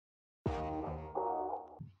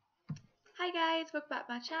Hi guys, welcome back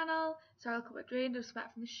to my channel. Sorry I look a bit drained, I was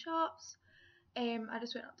back from the shops. I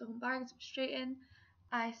just went up to Home Bargains straight in.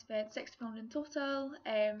 I spent £60 in total.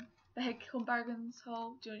 Big Home Bargains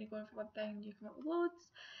haul. Do you know when you're going for one thing and you come up with loads?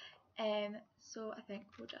 So I think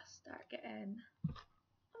we'll just start getting on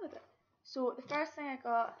with it. So the first thing I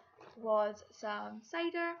got was some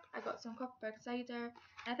cider. I got some Copperberg cider,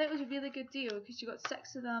 and I think it was a really good deal because you got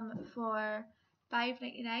 6 of them for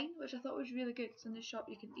 £5.99, which I thought was really good because in the shop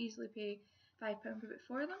you can easily pay £5 for about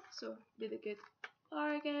 4 of them, so really good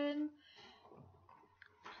bargain.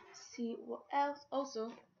 Let's see what else.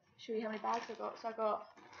 Also, show you how many bags I got. So I got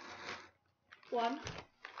 1,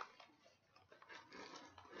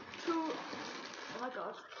 2, oh my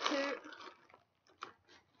god, 2,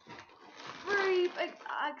 3 big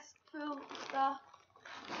bags full of stuff,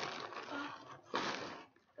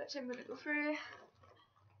 which I'm going to go through.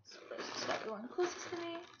 So let's just start with the one closest to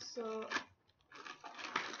me. So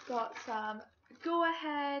got some Go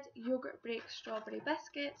Ahead Yogurt Break Strawberry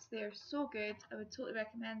Biscuits. They're so good, I would totally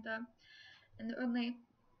recommend them. And they're only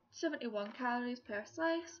 71 calories per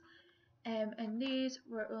slice. And these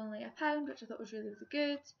were only £1, which I thought was really, really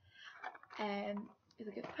good.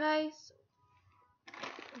 Really good price.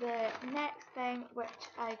 The next thing which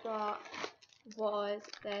I got was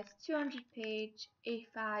this 200-page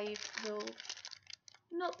A5 roll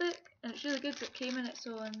notebook, and it's really good because it came in its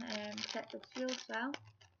own protective seal as well.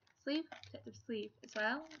 Protective sleeve as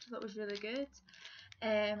well, which I thought was really good.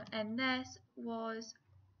 And this was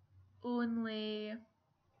only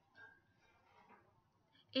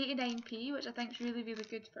 89p, which I think is really, really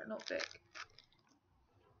good for a notebook.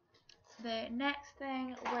 The next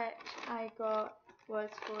thing which I got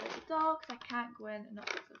was for the dog, because I can't go in and not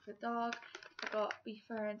get something for the dog. I got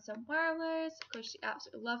Beefer and some whirlers because she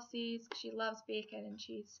absolutely loves these. She loves bacon and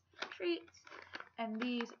cheese treats, and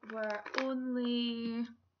these were only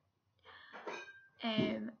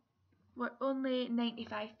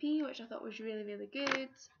 95p, which I thought was really, really good.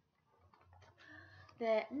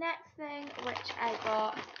 The next thing which I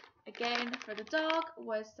got again for the dog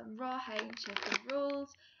was some rawhide chicken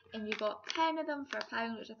rolls, and you got 10 of them for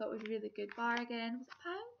 £1, which I thought was a really good bargain. Was it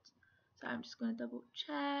 £1? So I'm just going to double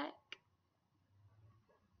check.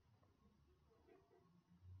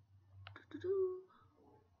 Sorry,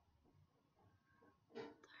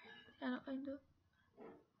 I cannot find it.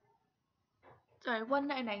 Sorry,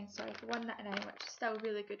 £1.99. Sorry, for £1.99, which is still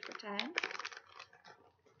really good for 10.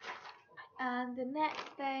 And the next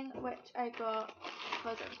thing which I got,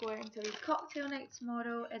 because I'm going to these cocktail night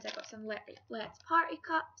tomorrow, is I got some Let's Party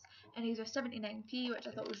cups, and these are 79p, which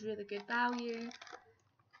I thought was really good value.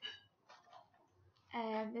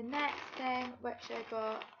 And the next thing which I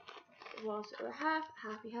got was the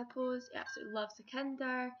Happy Hippos. He absolutely loves the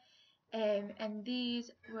Kinder, and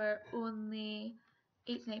these were only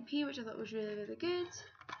 89p, which I thought was really, really good.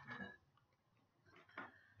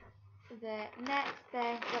 The next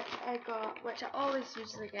thing which I got, which I always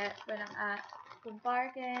usually get when I'm at Home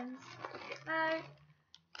Bargains now,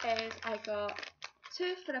 is I got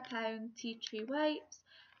 2 for £1 tea tree wipes,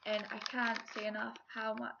 and I can't say enough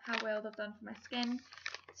how well they've done for my skin.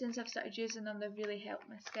 Since I've started using them, they've really helped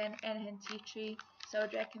my skin. Anything tea tree, so I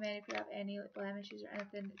would recommend if you have any like blemishes or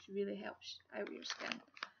anything, it really helps out your skin.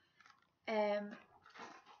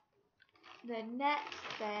 The next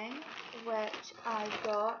thing which I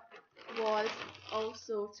got was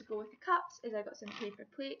also to go with the cups, is I got some paper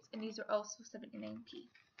plates, and these are also 79p,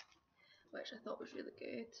 which I thought was really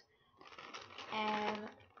good. I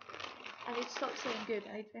need to stop saying good,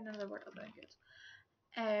 I need to find another word other than good.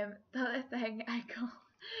 The other thing I got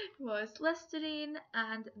was Listerine,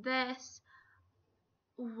 and this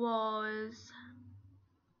was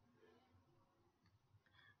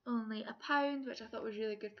only £1, which I thought was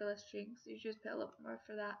really good for Listerine because you just pay a little bit more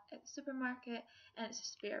for that at the supermarket, and it's a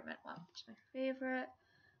spearmint one, which is my favourite.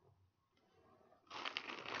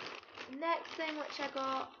 Next thing which I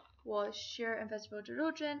got was Sure Invisible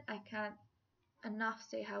Deodorant. I can't enough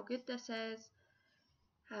say how good this is,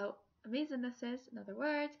 how amazing this is, in other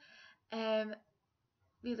words.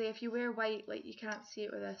 Really, if you wear white, like, you can't see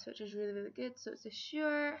it with this, which is really, really good. So it's a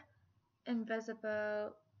Sure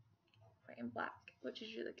Invisible white and black, which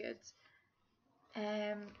is really good.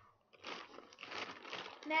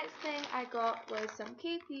 Next thing I got was some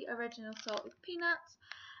KP Original Salted Peanuts,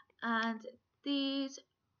 and these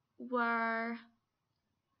were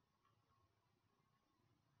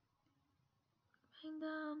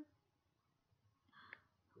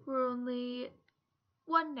only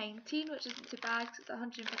 £1.19, which isn't too bad because it's a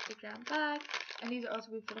 150g bag, and these are also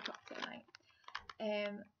good for the cocktail night.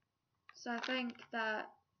 So I think that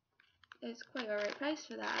it's quite alright price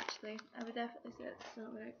for that actually. I would definitely say it's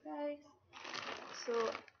still the right price. So,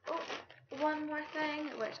 oh, one more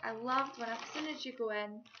thing which I loved when as soon as you go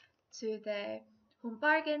in to the Home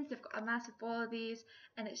Bargains, they've got a massive ball of these,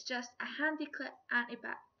 and it's just a handy clip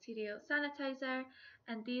antibacterial sanitizer,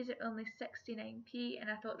 and these are only 69p, and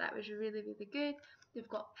I thought that was really good. They've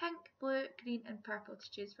got pink, blue, green and purple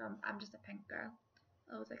to choose from. I'm just a pink girl.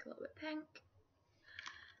 I always like a little bit pink.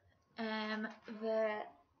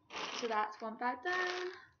 So that's one bag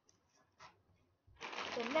down.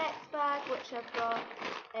 The next bag which I've got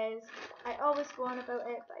is, I always go on about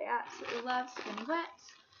it, but I absolutely love Skinny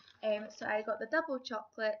Wits. So I got the double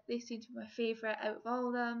chocolate. They seem to be my favourite out of all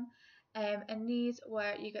of them. And these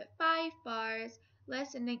were, you get 5 bars,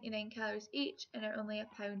 less than 99 calories each, and are only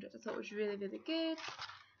 £1, which I thought was really good.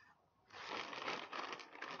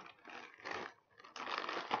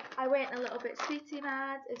 I went a little bit sweetie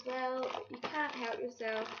mad as well, but you can't help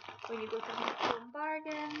yourself when you go to Home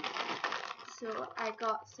Bargains. So I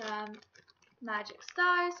got some Magic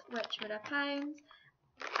Stars, which were £1.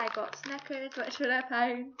 I got Snickers, which were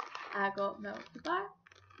 £1. I got Milky Bar,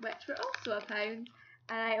 which were also £1. And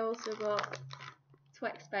I also got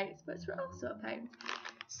Twix Bites, which were also £1.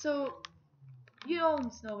 So you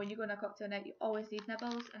always know when you go on a cocktail night, you always need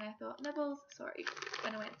nibbles, and I thought nibbles, sorry,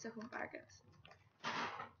 when I went to Home Bargains.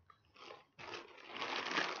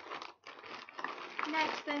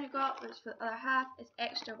 Next thing we got, which for the other half, is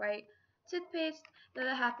extra white toothpaste. The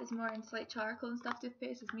other half is more into like charcoal and stuff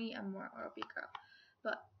toothpaste. As me, I'm more Oral-B girl.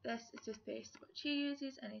 But this is toothpaste what she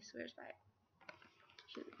uses, and he swears by it.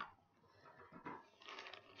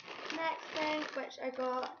 Next thing which I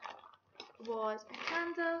got was a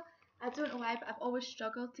candle. I don't know why, but I've always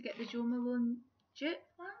struggled to get the Jo Malone dupe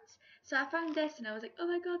ones. So I found this and I was like, oh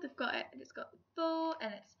my god, they've got it. And it's got the bow,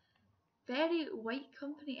 and it's very White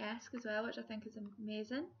Company-esque as well, which I think is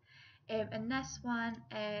amazing. And this one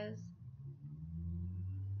is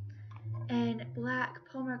in black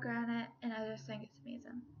pomegranate, and I just think it's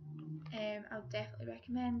amazing. I'll definitely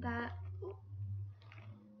recommend that.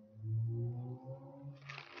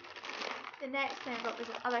 The next thing I got was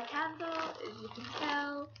another candle, as you can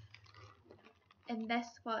tell. And this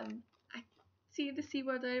one, I see the C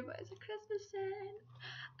word there, but it's a Christmas scent.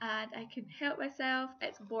 And I can help myself.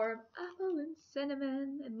 It's warm apple and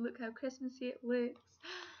cinnamon, and look how Christmassy it looks.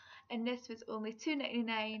 And this was only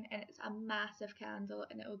 £2.99, and it's a massive candle,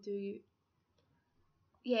 and it'll do you,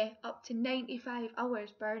 yeah, up to 95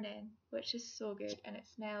 hours burning, which is so good, and it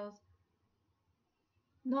smells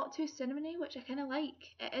not too cinnamony, which I kind of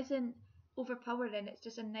like. It isn't overpowering, it's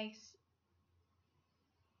just a nice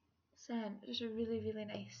scent, just a really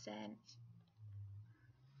nice scent.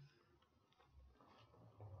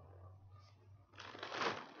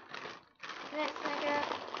 Next thing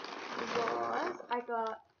I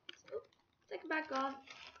got, take it back on,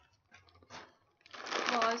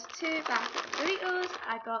 was 2 bags of Doritos.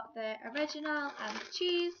 I got the original and the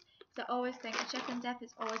cheese, because I always think a chicken dip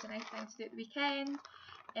is always a nice thing to do at the weekend,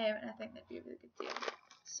 and I think that'd be a really good deal.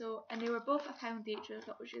 So, and they were both £1 each, which I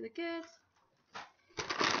thought was really good.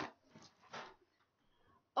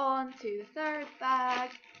 On to the third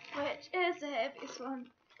bag, which is the heaviest one.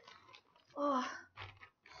 Oh,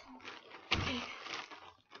 okay.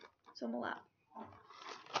 So on my lap.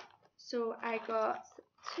 So I got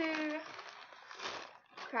 2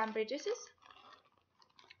 cranberry juices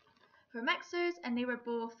for mixers, and they were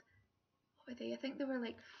both, what were they? I think they were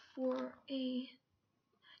like 40.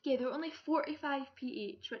 Yeah, they were only 45p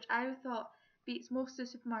each, which I thought beats most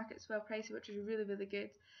of the supermarkets well priced, which is really good.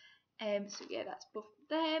 So yeah, that's both of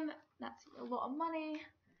them. That's a lot of money.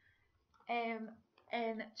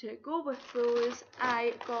 And to go with those,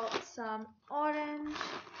 I got some orange,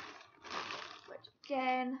 which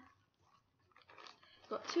again,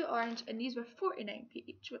 got 2 orange, and these were 49p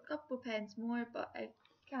each, with a couple pence more, but I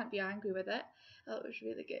can't be angry with it. I thought it was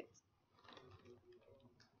really good.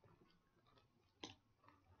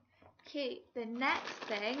 Okay, the next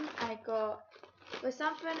thing I got was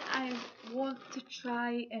something I want to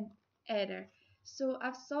try in error. So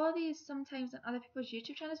I've saw these sometimes on other people's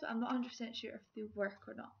YouTube channels, but I'm not 100% sure if they work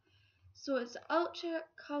or not. So it's ultra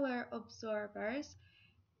color absorbers,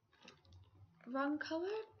 run color.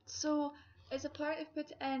 So it's a part of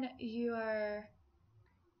put in your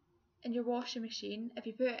washing machine. If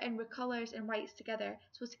you put it in with colours and whites together,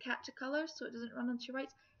 it's supposed to catch the colours so it doesn't run onto your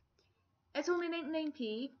whites. It's only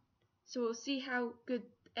 99p, so we'll see how good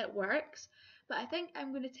it works. But I think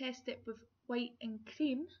I'm going to test it with white and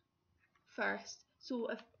cream first. So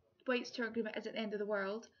if white's turn green, it isn't the end of the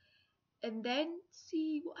world. And then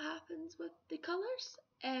see what happens with the colours.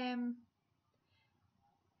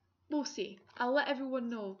 We'll see. I'll let everyone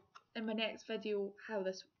know in my next video how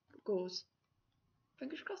this goes.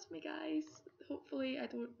 fingers crossed for me, guys. Hopefully I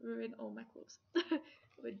don't ruin all my clothes. It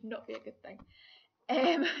would not be a good thing.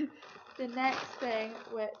 The next thing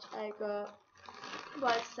which I got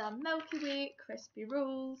was some Milky Way crispy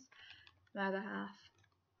rolls. My other half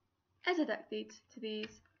is addicted to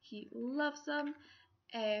these. He loves them.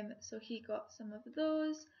 So he got some of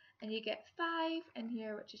those, and you get 5 in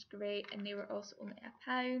here, which is great, and they were also only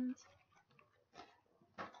 £1.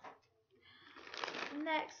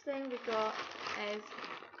 Next thing we got is,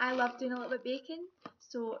 I love doing a little bit of baking,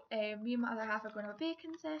 so me and my other half are going to have a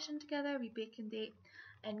baking session together. We bake and date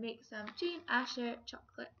and make some Jane Asher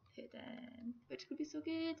chocolate pudding, which could be so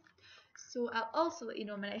good. So I'll also let you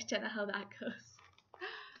know in my next channel how that goes.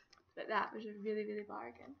 But that was a really, really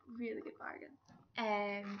bargain, really good bargain.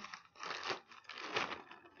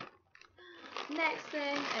 Next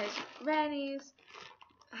thing is Rennie's.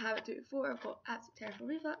 I haven't done it before. I've got absolute terrible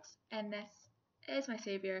reflux, and this is my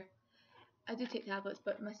saviour. I do take tablets,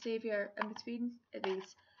 but my saviour in between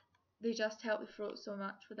these, they just help the throat so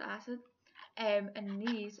much with the acid. And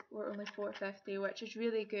these were only £4.50, which is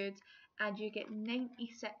really good, and you get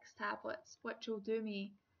 96 tablets, which will do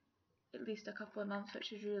me at least a couple of months,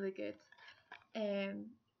 which is really good.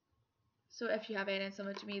 So if you have any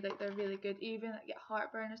similar to me, like, they're really good. Even like, get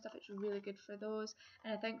heartburn and stuff, it's really good for those.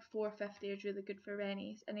 And I think £4.50 is really good for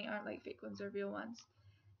Rennie's, and they aren't like fake ones, they're real ones.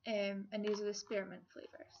 And these are the spearmint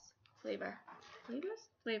flavour.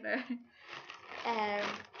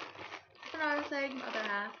 Another thing, my other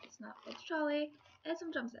half, it's not it's trolley, it's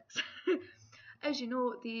some drumsticks. As you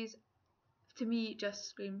know, these to me just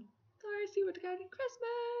scream Darcy with the Garden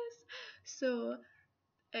Christmas. So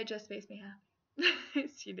it just makes me happy.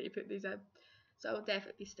 See that you put these in. So I'll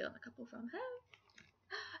definitely be stealing a couple from him.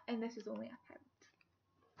 And this is only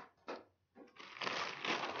 £1.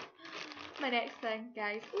 My next thing,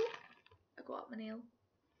 guys. Ooh, I got up my nail.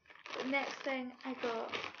 The next thing I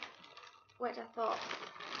got, which I thought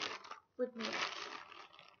would make,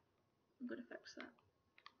 I'm going to fix that,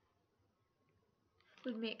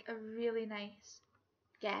 would make a really nice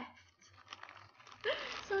gift.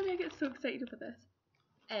 Sorry, I get so excited for this.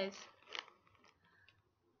 Is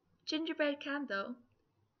gingerbread candle,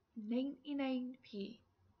 99p.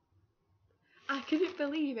 I couldn't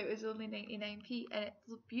believe it was only 99p, and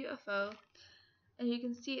it's beautiful. And you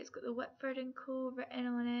can see it's got the Whitford & Co written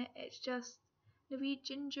on it. It's just the wee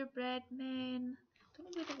gingerbread men. I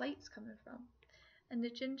don't know where the light's coming from. And the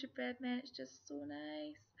gingerbread men, it's just so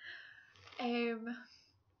nice.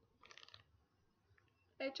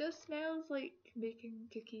 It just smells like making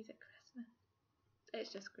cookies at Christmas.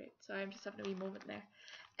 It's just great. Sorry, I'm just having a wee moment there.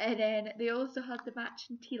 And then they also had the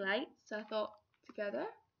matching tea lights, so I thought, together,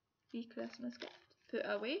 wee Christmas gift, put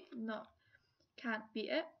away, can't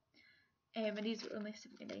beat it. And these were only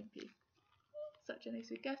 79p. Such a nice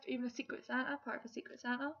wee gift. Even a Secret Santa, part of a Secret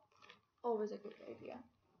Santa, always a good idea.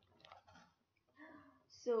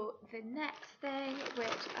 So the next thing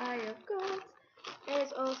which I have got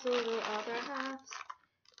is also the other halves.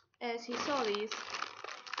 As he saw these,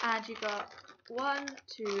 and you got 1,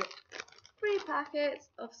 2, 3 packets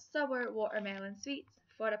of sour watermelon sweets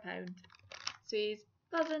for £1. So he's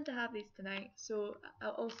buzzing to have these tonight. So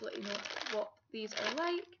I'll also let you know what these are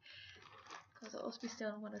like, because I'll also be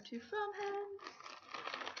stealing 1 or 2 from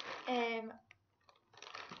him.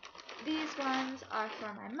 These ones are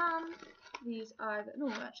for my mum. These are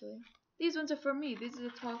these ones are for me. These are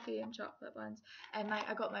the toffee and chocolate ones, and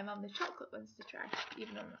I got my mum the chocolate ones to try,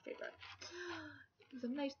 even though I'm my favourite. She's a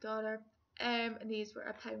nice daughter. And these were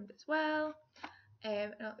 £1 as well.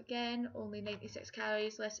 And again, only 96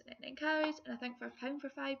 calories, less than 99 calories, and I think for £1 for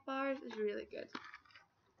 5 bars is really good.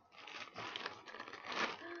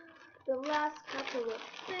 The last couple of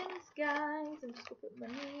things, guys, I'm just gonna put my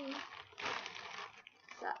name.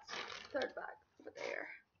 That's third bag over there.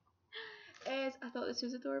 Is I thought this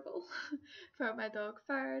was adorable for my dog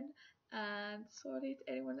Fern, and sorry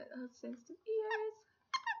to anyone that has sensitive ears.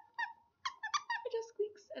 It just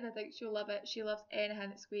squeaks, and I think she'll love it. She loves anything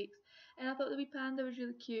that squeaks. And I thought the wee panda was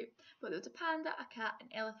really cute, but there was a panda, a cat, an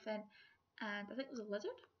elephant, and I think it was a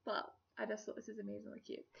lizard, but I just thought this was amazingly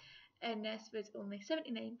cute. And this was only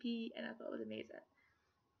 79p, and I thought it was amazing.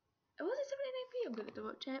 Was it 79p? I'm going to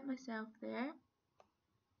double check myself there.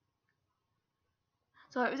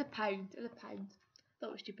 So it was £1. It was £1. Thought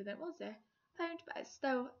it was cheaper than it was there. £1, but it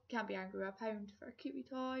still can't be angry with £1 for a cute wee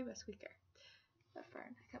toy with a squeaker. But Fern,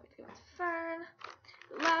 I can't wait to give it to Fern.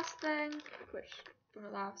 The last thing, which from the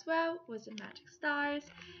lab as well, was the Magic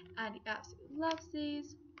Stars, and he absolutely loves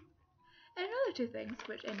these. And another 2 things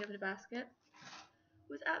which ended up in the basket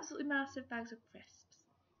was absolutely massive bags of crisps.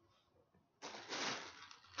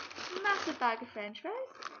 Massive bag of French fries.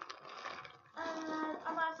 and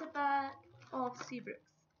a massive bag of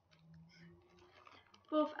Seabrooks,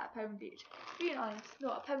 both at £1 each. Being honest, no,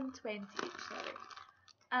 £1.20 each, sorry.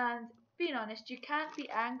 And being honest, you can't be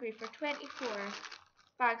angry for 24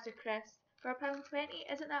 bags of crisps for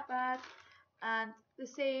 £1.20, isn't that bad? And the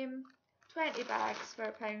same 20 bags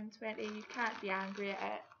for £1.20, you can't be angry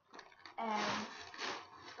at it.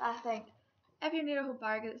 I think if you're near a home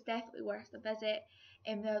bargain, it's definitely worth a visit.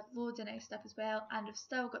 There's loads of nice stuff as well, and they've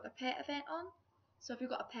still got the pet event on. So if you've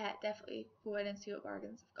got a pet, definitely go in and see what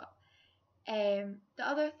bargains they've got. The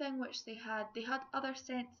other thing which they had other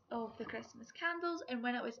scents of the Christmas candles, and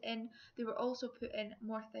when it was in, they were also putting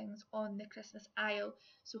more things on the Christmas aisle.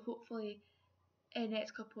 So hopefully in the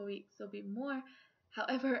next couple of weeks there'll be more.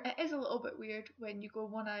 However, it is a little bit weird when you go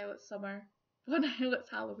one aisle it's summer, one aisle it's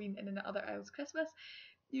Halloween, and in the other aisle it's Christmas.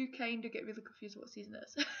 You kind of get really confused what season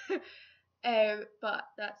it is. But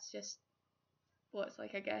that's just what it's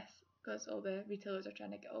like, I guess, because all the retailers are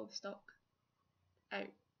trying to get all the stock out,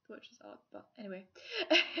 which is odd, but anyway.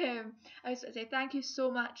 I just want to say thank you so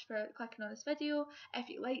much for clicking on this video. If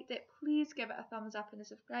you liked it, please give it a thumbs up and a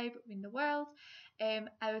subscribe. It would mean the world.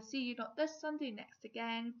 I will see you not this Sunday, next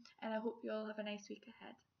again, and I hope you all have a nice week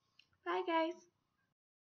ahead. Bye guys.